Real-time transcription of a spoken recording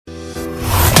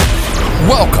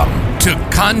Welcome to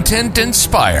Content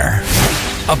Inspire,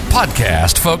 a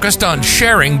podcast focused on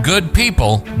sharing good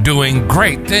people doing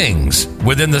great things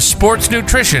within the sports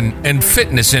nutrition and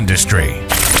fitness industry.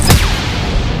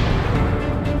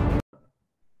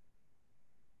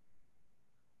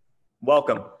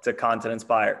 Welcome to Content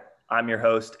Inspire. I'm your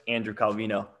host, Andrew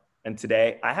Calvino, and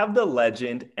today I have the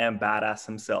legend and badass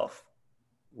himself,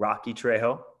 Rocky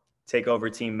Trejo,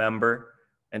 Takeover team member,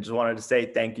 and just wanted to say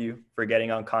thank you for getting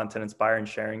on Content Inspire and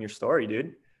sharing your story,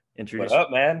 dude. What's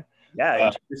up, man? Yeah,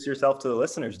 introduce yourself to the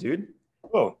listeners, dude.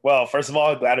 Oh, well, first of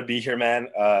all, glad to be here, man.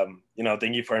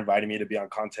 Thank you for inviting me to be on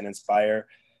Content Inspire.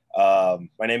 My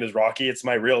name is Rocky. It's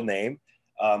my real name,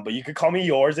 but you could call me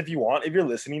yours if you want, if you're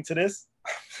listening to this.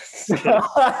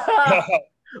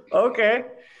 Okay.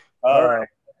 All right.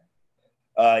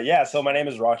 So my name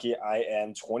is Rocky. I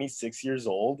am 26 years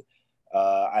old.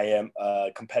 I am a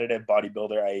competitive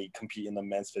bodybuilder. I compete in the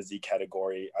men's physique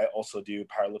category. I also do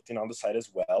powerlifting on the side as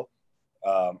well.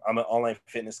 I'm an online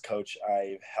fitness coach.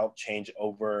 I've helped change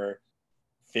over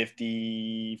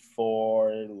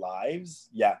 54 lives.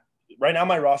 Yeah. Right now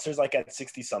my roster is like at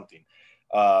 60 something.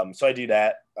 So I do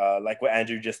that. Like what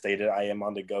Andrew just stated, I am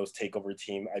on the Ghost Takeover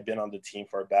team. I've been on the team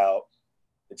for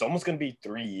it's almost going to be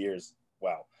 3 years.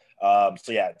 Wow.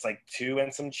 It's like 2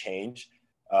 and some change.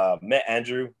 Met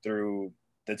Andrew through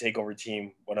the Takeover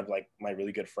team, one of like my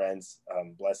really good friends.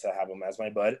 Blessed to have him as my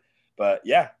bud. But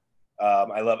yeah,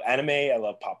 I love anime. I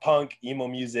love pop punk, emo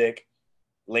music,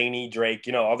 Lainey, Drake,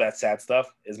 all that sad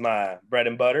stuff is my bread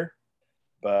and butter.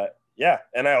 But yeah,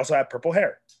 and I also have purple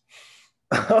hair.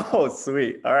 Oh,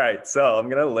 sweet. All right. So I'm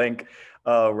going to link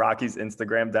Rocky's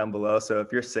Instagram down below. So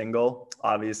if you're single,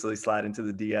 obviously slide into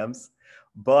the DMs.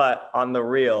 But on the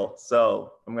real,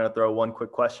 so I'm going to throw one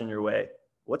quick question your way.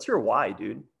 What's your why,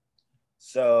 dude?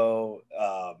 So,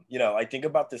 I think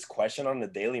about this question on the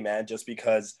daily, man, just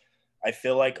because I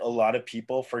feel like a lot of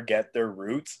people forget their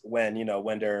roots when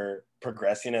they're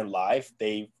progressing in life.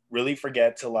 They really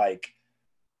forget to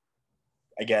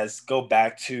go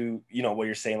back to, what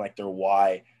you're saying, like their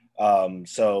why.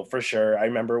 So for sure, I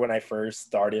remember when I first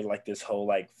started like this whole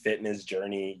like fitness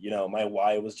journey, my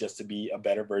why was just to be a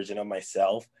better version of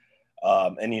myself.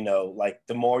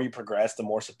 The more you progress, the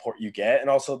more support you get, and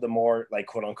also the more like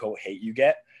quote unquote hate you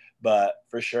get. But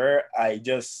for sure, I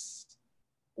just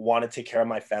want to take care of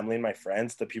my family and my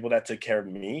friends, the people that took care of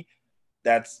me.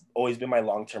 That's always been my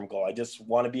long-term goal. I just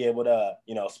want to be able to,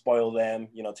 spoil them,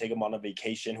 take them on a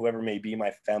vacation, whoever may be,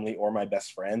 my family or my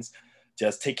best friends,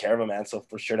 just take care of them, man. So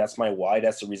for sure, that's my why.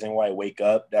 That's the reason why I wake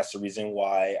up. That's the reason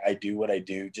why I do what I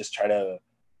do. Just try to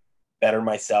better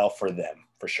myself for them,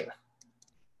 for sure.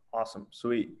 Awesome.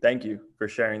 Sweet. Thank you for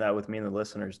sharing that with me and the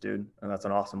listeners, dude. And that's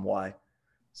an awesome why.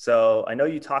 So I know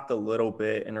you talked a little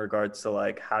bit in regards to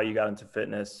like how you got into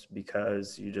fitness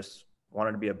because you just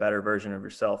wanted to be a better version of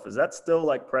yourself. Is that still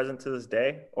like present to this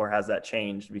day, or has that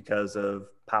changed because of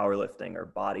powerlifting or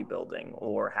bodybuilding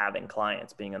or having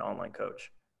clients, being an online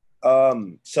coach?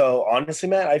 So honestly,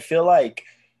 man, I feel like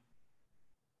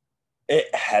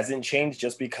it hasn't changed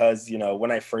just because, when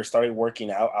I first started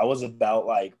working out, I was about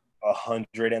like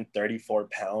 134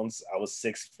 pounds. I was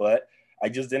 6 foot. I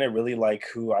just didn't really like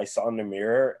who I saw in the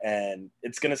mirror. And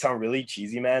it's going to sound really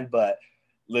cheesy, man, but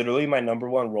literally my number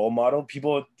one role model,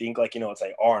 people think like, it's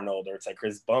like Arnold or it's like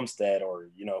Chris Bumstead or,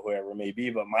 whoever it may be.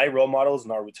 But my role model is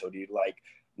Naruto, dude. Like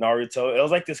Naruto, it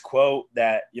was like this quote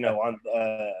that, on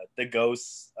the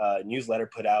Ghost newsletter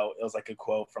put out. It was like a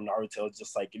quote from Naruto. It's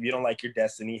just like, if you don't like your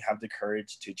destiny, have the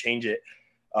courage to change it.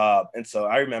 And so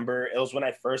I remember it was when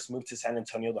I first moved to San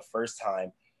Antonio the first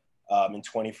time in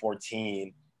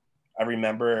 2014. I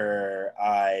remember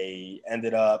I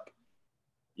ended up,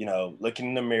 looking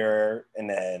in the mirror and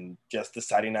then just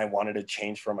deciding I wanted to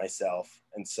change for myself.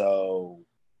 And so,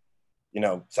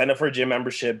 signed up for a gym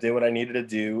membership, did what I needed to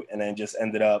do, and then just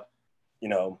ended up,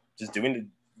 just doing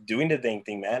the dang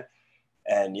thing, man.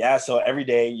 And yeah, so every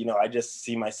day, I just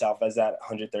see myself as that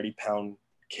 130-pound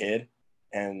kid.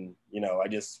 And, I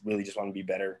just really just want to be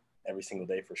better every single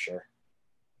day for sure.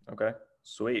 Okay,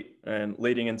 sweet. And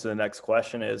leading into the next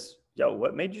question is,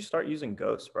 what made you start using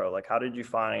Ghost, bro? Like, how did you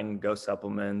find Ghost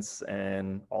supplements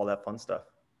and all that fun stuff?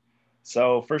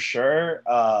 So for sure,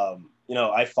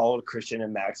 I followed Christian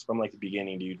and Max from like the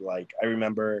beginning, dude. Like I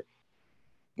remember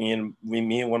me and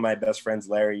one of my best friends,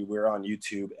 Larry, we were on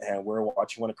YouTube and we were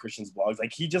watching one of Christian's vlogs.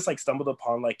 Like he just like stumbled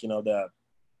upon like, the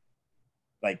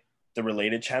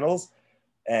related channels.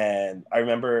 And I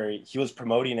remember he was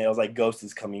promoting it. I was like, Ghost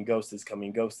is coming, Ghost is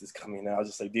coming, Ghost is coming. And I was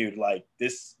just like, dude, like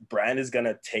this brand is going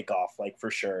to take off, like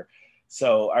for sure.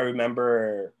 So I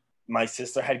remember my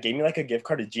sister had gave me like a gift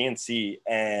card to GNC,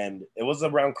 and it was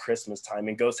around Christmas time,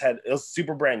 and it was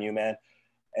super brand new, man.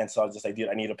 And so I was just like, dude,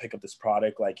 I need to pick up this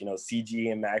product. Like,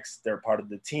 CG and Max, they're part of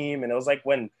the team. And it was like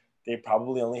when they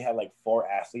probably only had like 4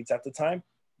 athletes at the time.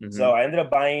 Mm-hmm. So I ended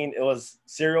up buying, it was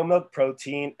cereal milk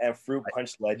protein and fruit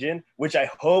punch legend, which I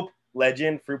hope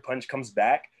legend fruit punch comes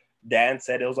back. Dan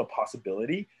said it was a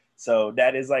possibility. So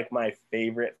that is like my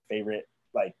favorite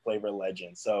like flavor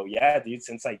legend. So yeah, dude,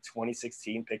 since like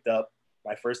 2016, picked up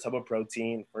my first tub of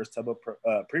protein, first tub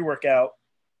of pre-workout.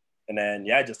 And then,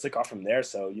 yeah, I just took off from there.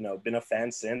 So, been a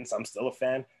fan since. I'm still a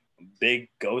fan. Big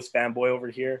Ghost fanboy over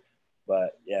here.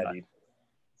 But, yeah, dude.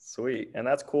 Sweet. And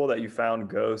that's cool that you found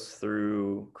Ghost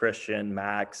through Christian,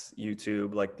 Max,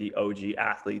 YouTube, like the OG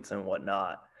athletes and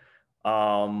whatnot.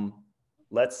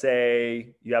 Let's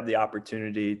say you have the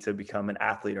opportunity to become an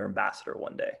athlete or ambassador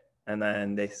one day. And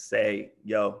then they say,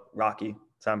 yo, Rocky,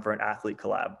 time for an athlete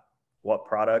collab. What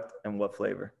product and what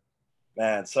flavor?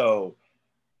 Man, so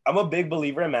I'm a big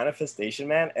believer in manifestation,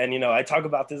 man. And, I talk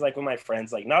about this like with my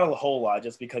friends, like not a whole lot,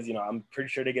 just because, I'm pretty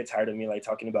sure they get tired of me like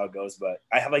talking about Ghost, but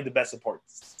I have like the best support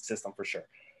system for sure.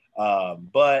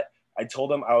 But I told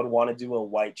them I would want to do a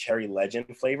white cherry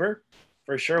legend flavor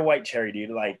for sure. White cherry, dude.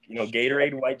 Like,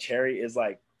 Gatorade white cherry is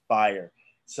like fire.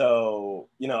 So,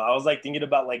 I was like thinking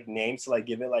about like names to like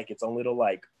give it like its own little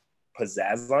like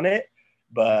pizzazz on it.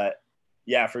 But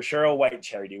yeah, for sure, a white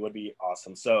cherry, dude, would be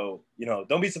awesome. So,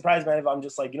 don't be surprised, man, if I'm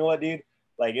just like, you know what, dude?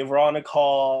 Like, if we're on a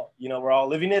call, we're all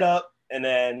living it up, and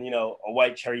then, a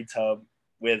white cherry tub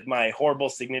with my horrible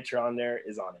signature on there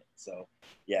is on it. So,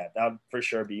 yeah, that would for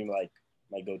sure be, like,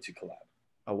 my go-to collab.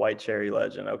 A white cherry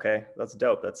legend. Okay, that's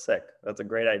dope. That's sick. That's a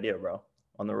great idea, bro,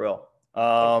 on the real.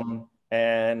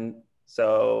 And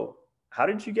so how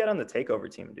did you get on the TakeOver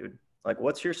team, dude? Like,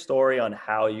 what's your story on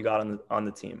how you got on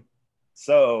the team?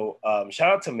 So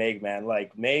shout out to Meg, man.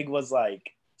 Like Meg was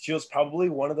like, she was probably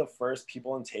one of the first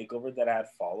people in TakeOver that I had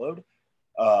followed.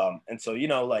 And so,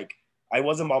 like I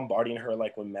wasn't bombarding her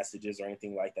like with messages or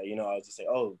anything like that. I was just like,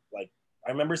 oh, like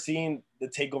I remember seeing the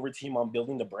TakeOver team on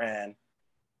building the brand.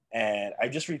 And I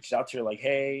just reached out to her like,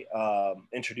 hey,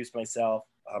 introduce myself.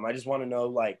 I just want to know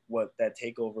like what that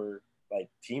TakeOver like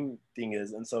team thing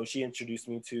is. And so she introduced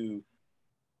me to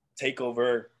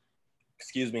TakeOver,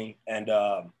 and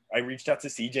I reached out to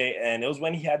CJ, and it was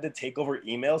when he had the TakeOver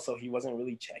email, so he wasn't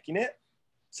really checking it.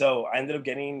 So I ended up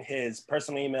getting his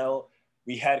personal email.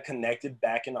 We had connected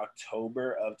back in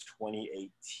October of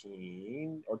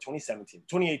 2018 or 2017,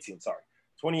 2018, sorry,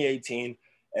 2018.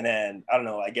 And then, I don't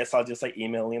know, I guess I'll just like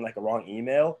emailing like a wrong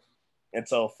email. And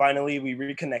so finally we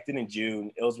reconnected in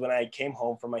June. It was when I came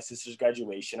home from my sister's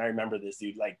graduation. I remember this,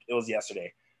 dude, like it was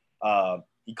yesterday.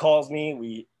 He calls me,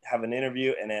 we have an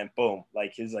interview, and then boom,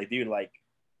 like he's like, dude, like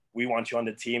we want you on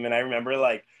the team. And I remember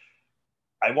like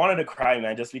I wanted to cry,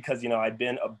 man, just because, I've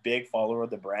been a big follower of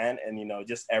the brand, and,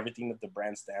 just everything that the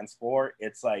brand stands for.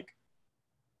 It's like,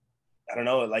 I don't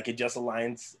know, like it just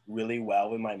aligns really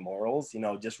well with my morals,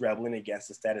 just rebelling against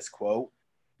the status quo,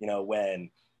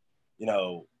 when,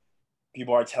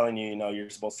 people are telling you, you're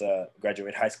supposed to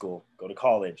graduate high school, go to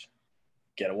college,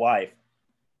 get a wife,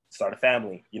 start a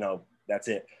family, that's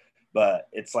it. But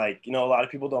it's like, a lot of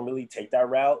people don't really take that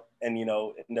route. And, in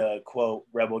the quote,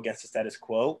 rebel against the status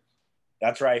quo,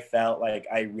 that's where I felt like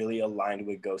I really aligned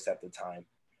with Ghost at the time.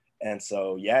 And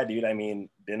so, yeah, dude, I mean,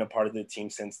 been a part of the team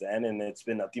since then, and it's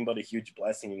been nothing but a huge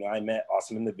blessing. I met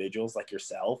awesome individuals like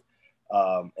yourself.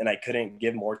 And I couldn't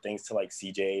give more thanks to like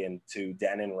CJ and to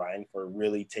Dan and Ryan for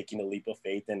really taking a leap of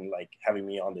faith and like having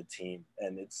me on the team.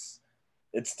 And it's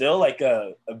still like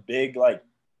a big like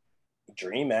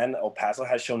dream, man. El Paso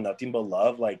has shown nothing but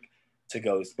love like to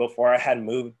Ghost. Before I had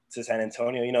moved to San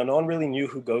Antonio, no one really knew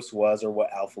who Ghost was or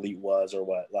what Alpha Elite was or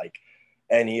what like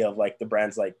any of like the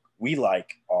brands like we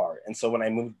like are. And so when I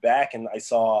moved back and I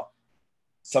saw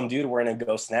some dude wearing a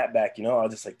Ghost snapback, I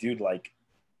was just like, dude, like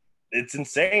it's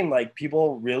insane. Like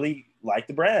people really like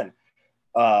the brand.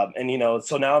 And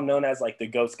so now I'm known as like the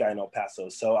Ghost guy in El Paso.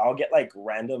 So I'll get like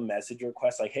random message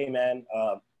requests like, hey man,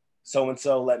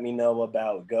 so-and-so let me know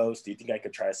about Ghost. Do you think I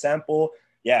could try a sample?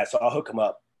 Yeah, so I'll hook them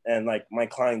up. And like my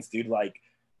clients, dude, like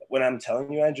when I'm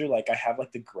telling you, Andrew, like I have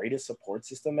like the greatest support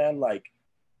system, man. Like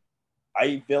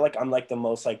I feel like I'm like the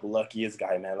most like luckiest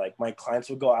guy, man. Like my clients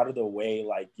will go out of their way,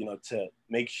 like, to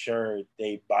make sure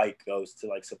they buy Ghost to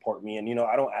like support me. And,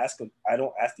 I don't ask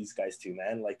these guys to,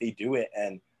 man. Like they do it.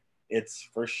 And it's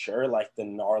for sure like the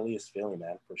gnarliest feeling,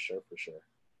 man. For sure.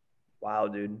 Wow,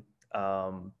 dude.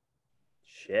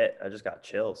 Shit, I just got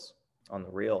chills on the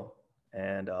real.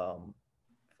 And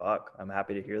fuck, I'm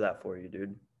happy to hear that for you,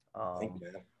 dude. Thank you,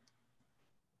 man.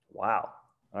 Wow.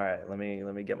 All right, let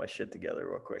me get my shit together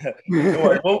real quick. Don't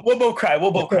worry, we'll both cry.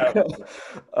 We'll both cry.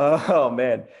 Oh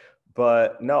man,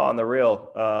 but no, on the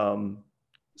real,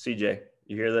 CJ,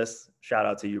 you hear this? Shout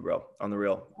out to you, bro. On the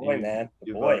real, Boy, man,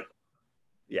 you've, boy.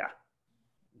 Yeah,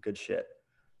 good shit.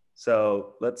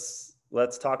 So let's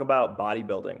talk about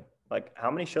bodybuilding. Like,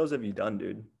 how many shows have you done,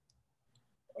 dude?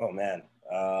 Oh man,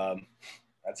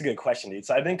 that's a good question, dude.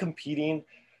 So I've been competing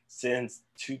since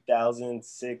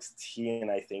 2016,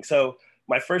 I think. So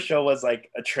my first show was like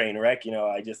a train wreck. You know,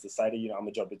 I just decided, you know, I'm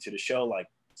gonna jump into the show like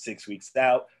 6 weeks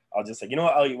out. I'll just like, you know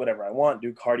what, I'll eat whatever I want,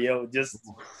 do cardio. Just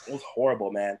it was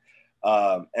horrible, man.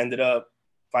 Ended up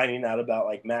finding out about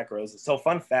like macros. So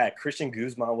fun fact, Christian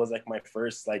Guzman was like my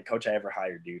first like coach I ever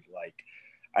hired, dude. Like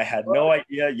I had no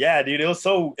idea. Yeah, dude, it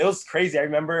was crazy. I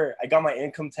remember I got my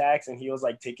income tax and he was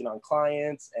like taking on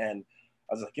clients, and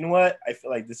I was like, you know what? I feel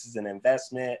like this is an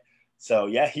investment. So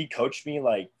yeah, he coached me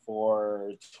like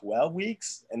for 12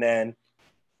 weeks. And then,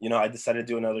 you know, I decided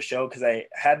to do another show because I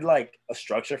had like a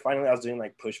structure. Finally, I was doing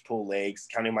like push, pull, legs,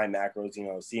 counting my macros, you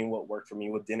know, seeing what worked for me,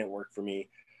 what didn't work for me.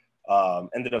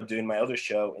 Ended up doing my other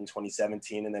show in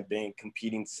 2017 and then been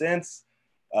competing since.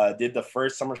 Did the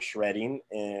first summer shredding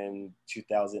in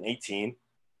 2018.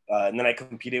 And then I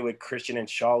competed with Christian and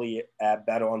Shawley at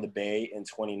Battle on the Bay in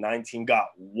 2019. Got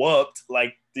whooped.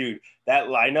 Like, dude, that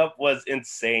lineup was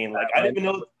insane. Like, I didn't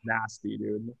even know. Nasty,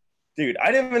 dude. Dude, I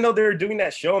didn't even know they were doing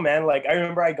that show, man. Like, I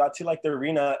remember I got to like the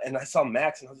arena and I saw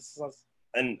Max and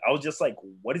I was just like,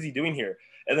 what is he doing here?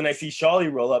 And then I see Shawley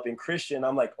roll up in Christian.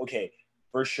 I'm like, okay,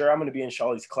 for sure I'm going to be in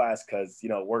Shawley's class because, you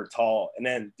know, we're tall. And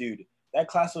then, dude, that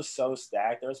class was so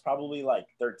stacked. There was probably like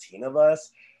 13 of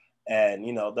us. And,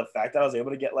 you know, the fact that I was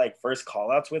able to get like first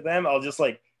call outs with them, I was just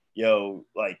like, yo,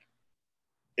 like,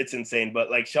 it's insane. But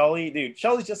like Shawley, dude,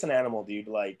 Shawley's just an animal, dude.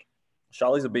 Like,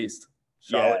 Shawley's a beast.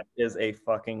 Yeah. Shawley is a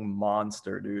fucking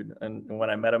monster, dude. And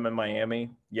when I met him in Miami,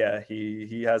 yeah,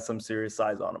 he has some serious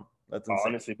size on him. That's insane.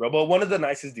 Honestly, bro. But one of the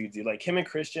nicest dudes, dude. Like him and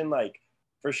Christian, like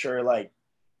for sure, like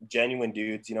genuine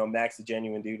dudes. You know, Max a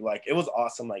genuine dude. Like it was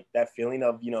awesome. Like that feeling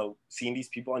of, you know, seeing these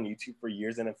people on YouTube for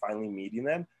years and then finally meeting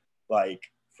them. Like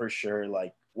for sure,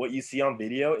 like what you see on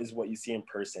video is what you see in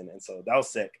person. And so that was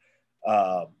sick.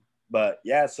 But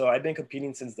yeah, so I've been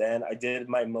competing since then. I did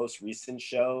my most recent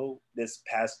show this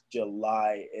past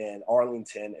July in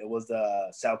Arlington. It was the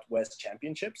Southwest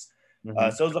Championships. So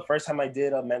it was the first time I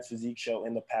did a men's physique show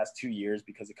in the past 2 years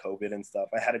because of COVID and stuff.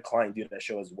 I had a client do that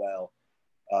show as well.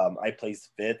 I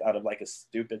placed fifth out of like a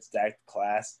stupid stacked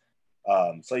class.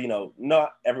 So, you know,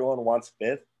 not everyone wants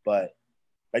fifth, but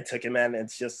I took it, man.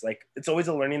 It's just like, it's always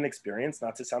a learning experience,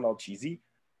 not to sound all cheesy,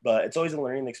 but it's always a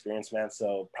learning experience, man.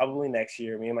 So probably next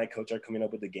year, me and my coach are coming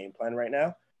up with a game plan right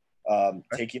now.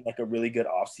 Taking like a really good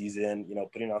off season, you know,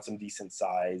 putting on some decent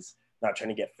size, not trying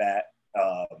to get fat.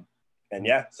 And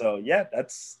yeah, so yeah,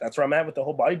 that's where I'm at with the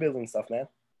whole bodybuilding stuff, man.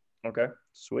 Okay,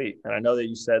 sweet. And I know that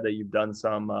you said that you've done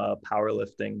some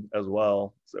powerlifting as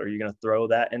well. So are you going to throw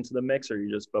that into the mix, or are you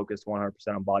just focused 100%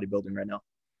 on bodybuilding right now?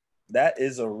 That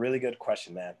is a really good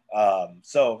question, man.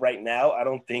 So right now, I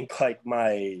don't think like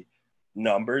my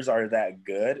numbers are that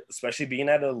good, especially being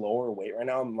at a lower weight right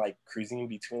now. I'm like cruising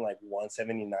between like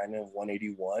 179 and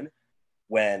 181.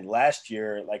 When last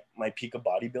year, like my peak of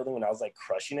bodybuilding, when I was like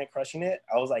crushing it,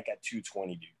 I was like at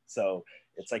 220, dude. So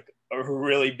it's like a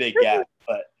really big gap.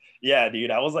 But yeah,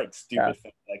 dude, I was like stupid.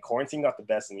 Yeah. Like quarantine got the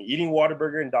best of me. Eating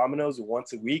Whataburger and Domino's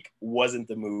once a week wasn't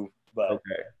the move. But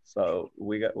okay, so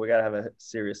we gotta have a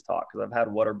serious talk because I've had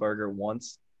Whataburger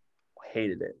once,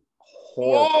 hated it.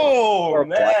 Horrible,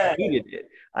 man!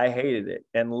 I hated it,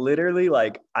 and literally,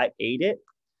 like, I ate it,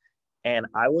 and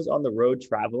I was on the road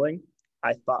traveling.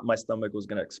 I thought my stomach was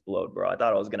gonna explode, bro. I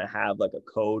thought I was gonna have like a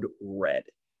code red,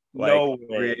 like no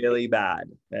way. Really bad.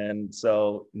 And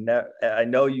so I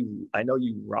know you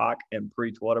rock and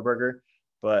preach Whataburger,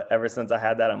 but ever since I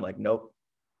had that, I'm like, nope,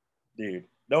 dude.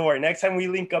 Don't worry. Next time we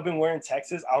link up and we're in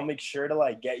Texas, I'll make sure to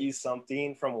like get you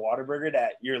something from Whataburger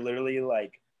that you're literally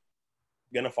like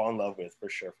gonna fall in love with for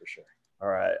sure. All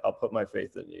right, I'll put my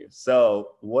faith in you.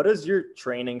 So, what does your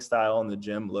training style in the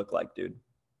gym look like, dude?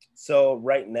 So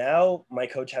right now, my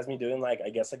coach has me doing like, I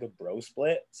guess like a bro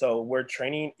split. So we're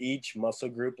training each muscle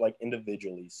group like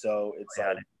individually. So it's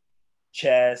like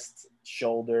chest,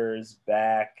 shoulders,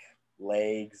 back,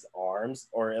 legs, arms,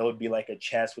 or it would be like a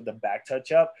chest with the back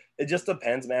touch up. It just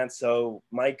depends, man. So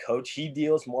my coach, he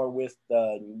deals more with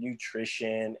the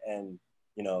nutrition and,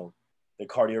 you know, the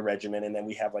cardio regimen. And then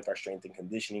we have like our strength and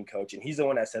conditioning coach. And he's the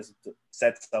one that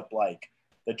sets up like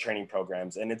the training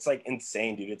programs. And it's like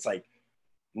insane, dude. It's like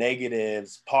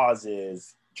negatives,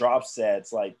 pauses, drop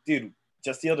sets. Like, dude,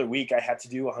 just the other week I had to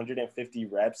do 150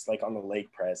 reps like on the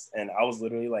leg press, and I was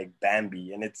literally like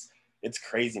Bambi, and it's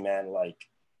crazy, man. Like,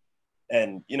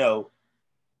 and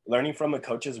learning from a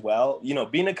coach as well.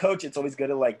 Being a coach, it's always good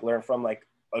to like learn from like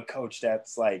a coach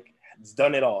that's like has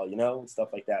done it all, and stuff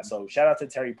like that. So shout out to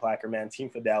Terry Placker, man, Team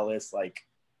Fidelis. Like,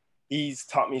 he's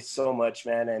taught me so much,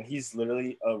 man, and he's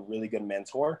literally a really good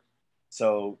mentor.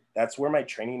 So that's where my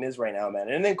training is right now, man.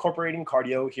 And incorporating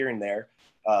cardio here and there,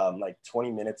 like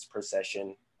 20 minutes per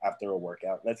session after a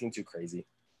workout. Nothing too crazy.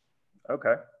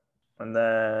 Okay. And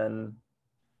then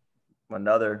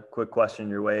another quick question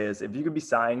your way is, if you could be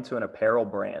signed to an apparel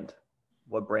brand,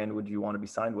 what brand would you want to be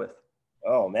signed with?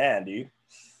 Oh, man, dude.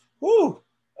 Woo.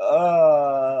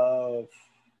 I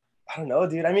don't know,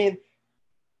 dude. I mean,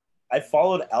 I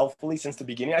followed Alphalete since the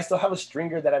beginning. I still have a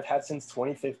stringer that I've had since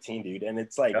 2015, dude. And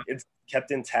it's like, it's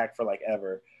kept intact for like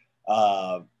ever.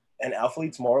 And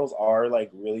Alphalete's morals are like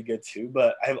really good too,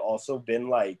 but I've also been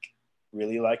like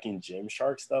really liking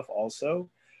Gymshark stuff also.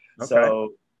 Okay.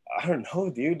 So I don't know,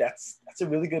 dude. That's a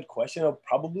really good question. It'll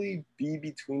probably be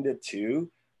between the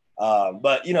two.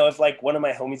 But if like one of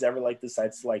my homies ever like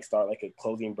decides to like start like a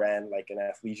clothing brand, like an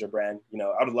athleisure brand,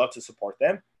 I would love to support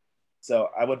them. So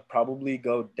I would probably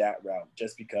go that route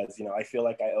just because, I feel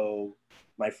like I owe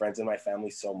my friends and my family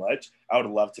so much. I would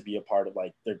love to be a part of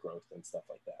like their growth and stuff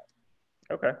like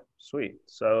that. Okay, sweet.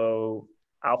 So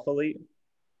Alphalete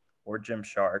or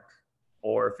Gymshark,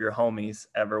 or if your homies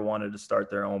ever wanted to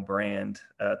start their own brand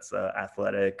that's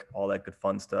athletic, all that good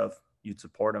fun stuff, you'd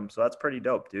support them. So that's pretty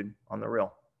dope, dude, on the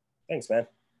real. Thanks, man.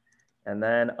 And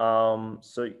then,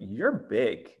 so you're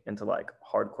big into like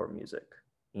hardcore music,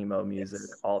 emo music,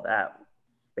 yes, all that.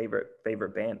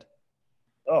 Favorite band?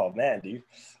 Oh man, dude.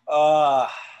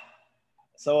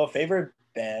 So a favorite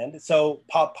band. So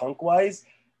pop punk wise,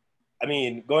 I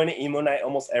mean, going to emo night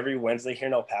almost every Wednesday here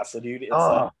in El Paso, dude. It's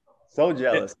so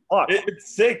jealous.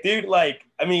 It's sick, dude. Like,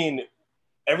 I mean,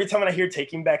 every time I hear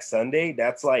Taking Back Sunday,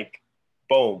 that's like,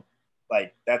 boom,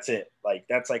 like that's it. Like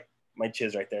that's like my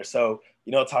chiz right there. So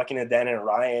talking to Dan and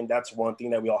Ryan, that's one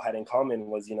thing that we all had in common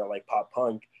was like pop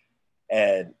punk.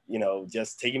 And,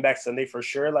 just Taking Back Sunday for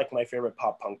sure, like my favorite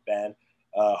pop punk band.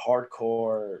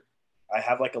 Hardcore, I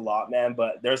have like a lot, man,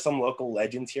 but there's some local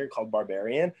legends here called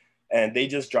Barbarian, and they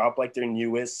just dropped like their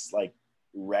newest like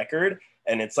record,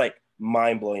 and it's like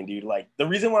mind-blowing, dude. Like the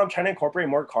reason why I'm trying to incorporate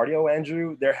more cardio,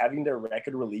 Andrew, they're having their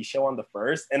record release show on the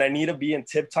 1st, and I need to be in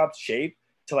tip-top shape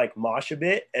to like mosh a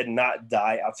bit and not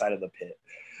die outside of the pit.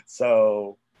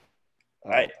 So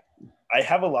I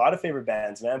have a lot of favorite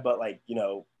bands, man, but like,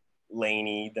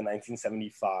 Laney, the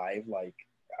 1975, like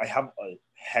I have a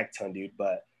heck ton, dude,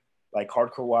 but like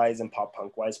hardcore wise and pop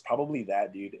punk wise, probably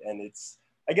that, dude. And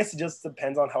I guess it just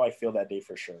depends on how I feel that day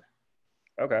for sure.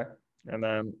 Okay. And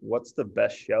then what's the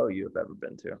best show you've ever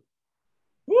been to?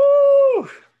 Woo!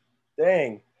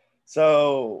 Dang.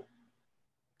 So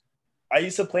I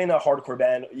used to play in a hardcore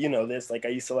band, like I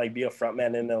used to like be a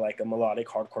frontman in like a melodic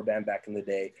hardcore band back in the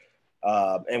day.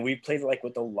 And we played like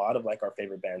with a lot of like our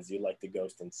favorite bands, dude, like The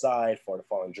Ghost Inside, For the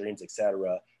Fallen Dreams,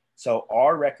 etc. So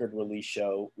our record release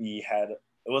show, it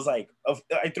was like,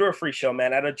 I threw a free show,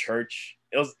 man, at a church.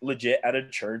 It was legit at a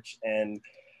church, and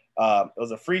it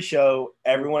was a free show.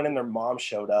 Everyone and their mom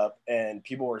showed up, and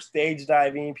people were stage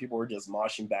diving. People were just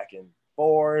moshing back and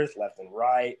forth, left and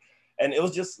right. And it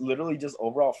was just literally just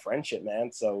overall friendship,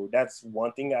 man. So that's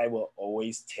one thing I will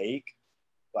always take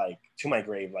like to my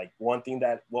grave. Like one thing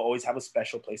that will always have a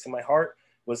special place in my heart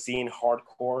was seeing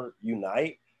hardcore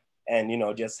unite and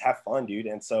just have fun, dude.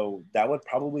 And so that would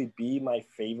probably be my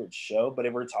favorite show. But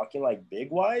if we're talking like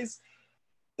big wise,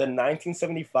 the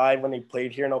 1975 when they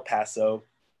played here in El Paso,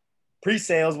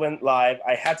 pre-sales went live.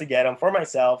 I had to get them for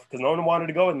myself because no one wanted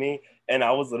to go with me, and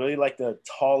I was literally like the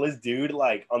tallest dude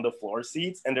like on the floor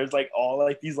seats, and there's like all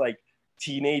like these like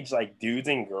teenage like dudes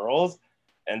and girls.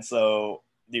 And so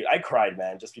dude, I cried,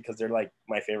 man, just because they're like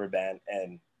my favorite band.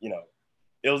 And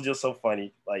it was just so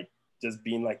funny, like just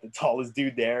being like the tallest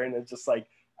dude there. And it's just like,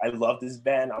 I love this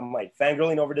band. I'm like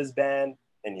fangirling over this band.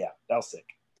 And yeah, that was sick.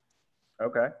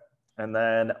 Okay. And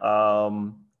then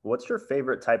what's your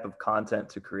favorite type of content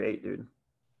to create, dude?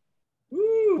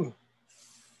 Woo.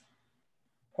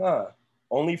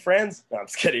 OnlyFans? No, I'm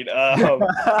just kidding.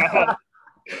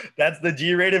 That's the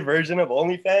G-rated version of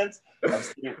OnlyFans.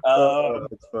 That's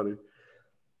funny.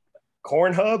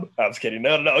 Cornhub? I'm just kidding.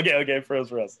 No. Okay, for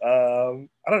us. I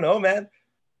don't know, man.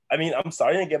 I mean, I'm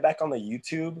starting to get back on the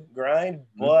YouTube grind,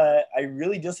 but I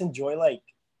really just enjoy like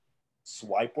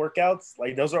swipe workouts.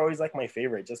 Like those are always like my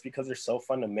favorite just because they're so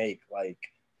fun to make. Like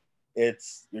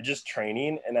you're just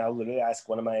training, and I'll literally ask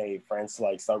one of my friends to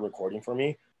like start recording for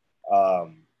me.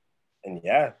 And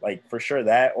yeah, like for sure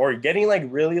that, or getting like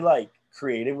really like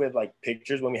creative with like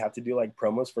pictures when we have to do like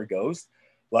promos for Ghost.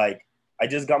 Like I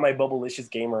just got my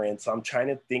Bubblicious Gamer in, so I'm trying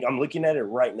to think. I'm looking at it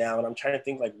right now, and I'm trying to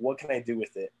think like, what can I do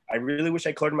with it? I really wish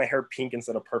I colored my hair pink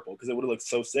instead of purple because it would have looked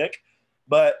so sick.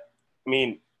 But I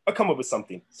mean, I'll come up with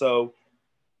something. So,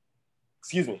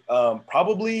 excuse me.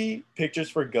 Probably pictures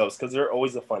for Ghosts because they're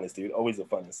always the funnest, dude. Always the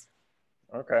funnest.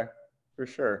 Okay, for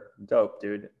sure. Dope,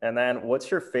 dude. And then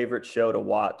what's your favorite show to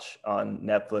watch on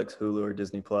Netflix, Hulu, or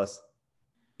Disney Plus?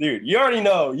 Dude, you already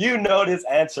know. You know this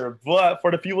answer. But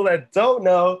for the people that don't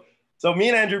know, so me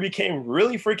and Andrew became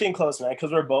really freaking close, man,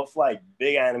 because we're both like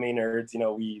big anime nerds. You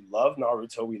know, we love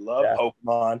Naruto, we love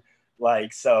Pokemon.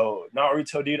 Like, so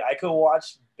Naruto, dude, I could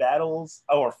watch battles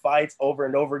or fights over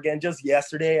and over again. Just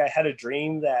yesterday, I had a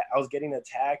dream that I was getting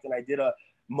attacked and I did a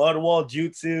mud wall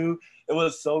jutsu. It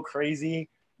was so crazy,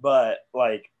 but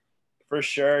like for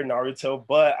sure, Naruto.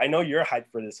 But I know you're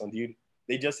hyped for this one, dude.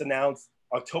 They just announced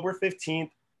October 15th,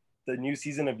 the new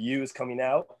season of You is coming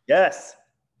out. Yes.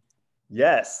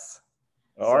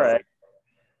 All right.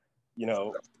 You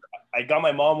know, I got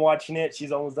my mom watching it.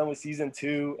 She's almost done with season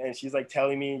 2, and she's like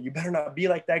telling me, "You better not be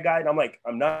like that guy." And I'm like,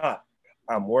 "I'm not.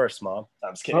 I'm worse, mom."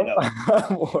 I'm just kidding. No.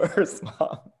 I'm worse,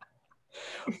 mom.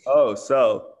 Oh,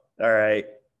 so all right.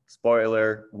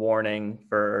 Spoiler warning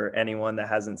for anyone that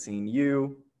hasn't seen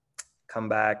You. Come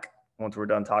back once we're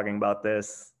done talking about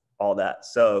this. All that.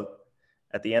 So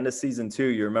at the end of season 2,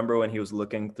 you remember when he was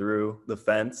looking through the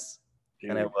fence,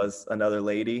 dude, and it was another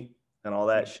lady and all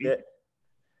that shit?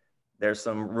 There's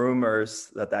some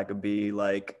rumors that could be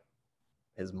like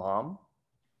his mom.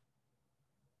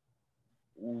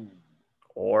 Ooh.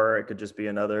 Or it could just be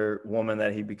another woman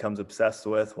that he becomes obsessed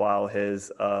with while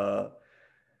his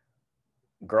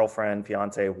girlfriend,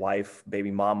 fiance, wife, baby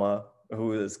mama,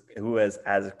 who is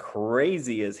as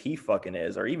crazy as he fucking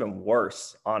is, or even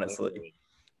worse, honestly.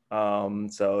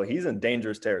 So he's in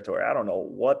dangerous territory. I don't know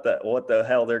what the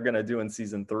hell they're gonna do in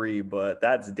season 3, but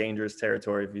that's dangerous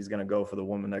territory if he's gonna go for the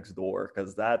woman next door,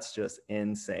 because that's just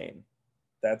insane.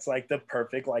 That's like the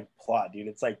perfect like plot, dude.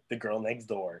 It's like the girl next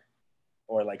door,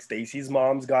 or like Stacy's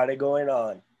mom's got it going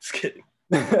on. Just kidding.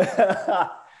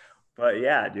 But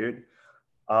yeah, dude.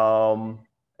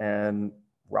 And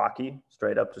Rocky,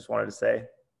 straight up, just wanted to say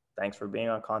thanks for being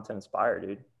on Content Inspire,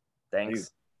 dude. Thanks. Dude,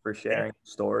 for sharing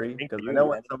the story, because I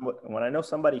know when I know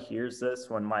somebody hears this,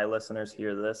 when my listeners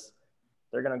hear this,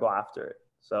 they're gonna go after it.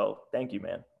 So thank you,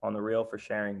 man, on the real, for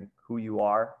sharing who you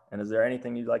are. And is there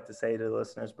anything you'd like to say to the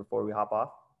listeners before we hop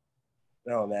off?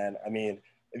 No, man. I mean,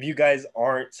 if you guys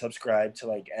aren't subscribed to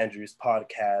like Andrew's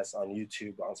podcast on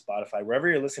YouTube, on Spotify, wherever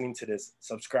you're listening to this,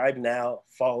 subscribe now,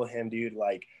 follow him, dude.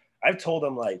 Like I've told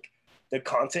him, like the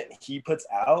content he puts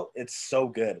out, it's so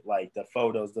good. Like the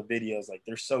photos, the videos, like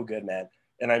they're so good, man.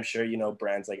 And I'm sure, you know,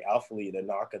 brands like Alpha Lee, the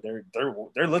Naka,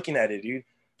 they're looking at it, dude.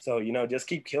 So, you know, just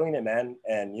keep killing it, man.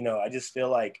 And, you know, I just feel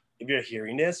like if you're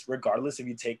hearing this, regardless if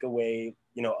you take away,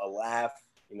 you know, a laugh,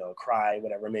 you know, a cry,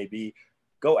 whatever it may be,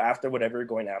 go after whatever you're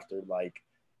going after. Like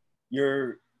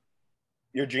your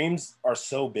dreams are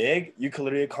so big, you can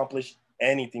literally accomplish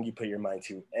anything you put your mind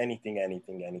to,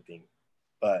 anything.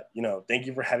 But, you know, thank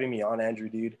you for having me on, Andrew,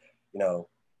 dude. You know,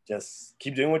 just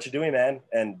keep doing what you're doing, man.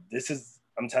 And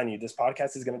I'm telling you, this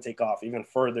podcast is going to take off even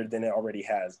further than it already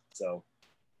has. So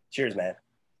cheers, man.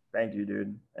 Thank you,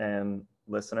 dude. And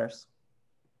listeners,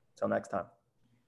 till next time.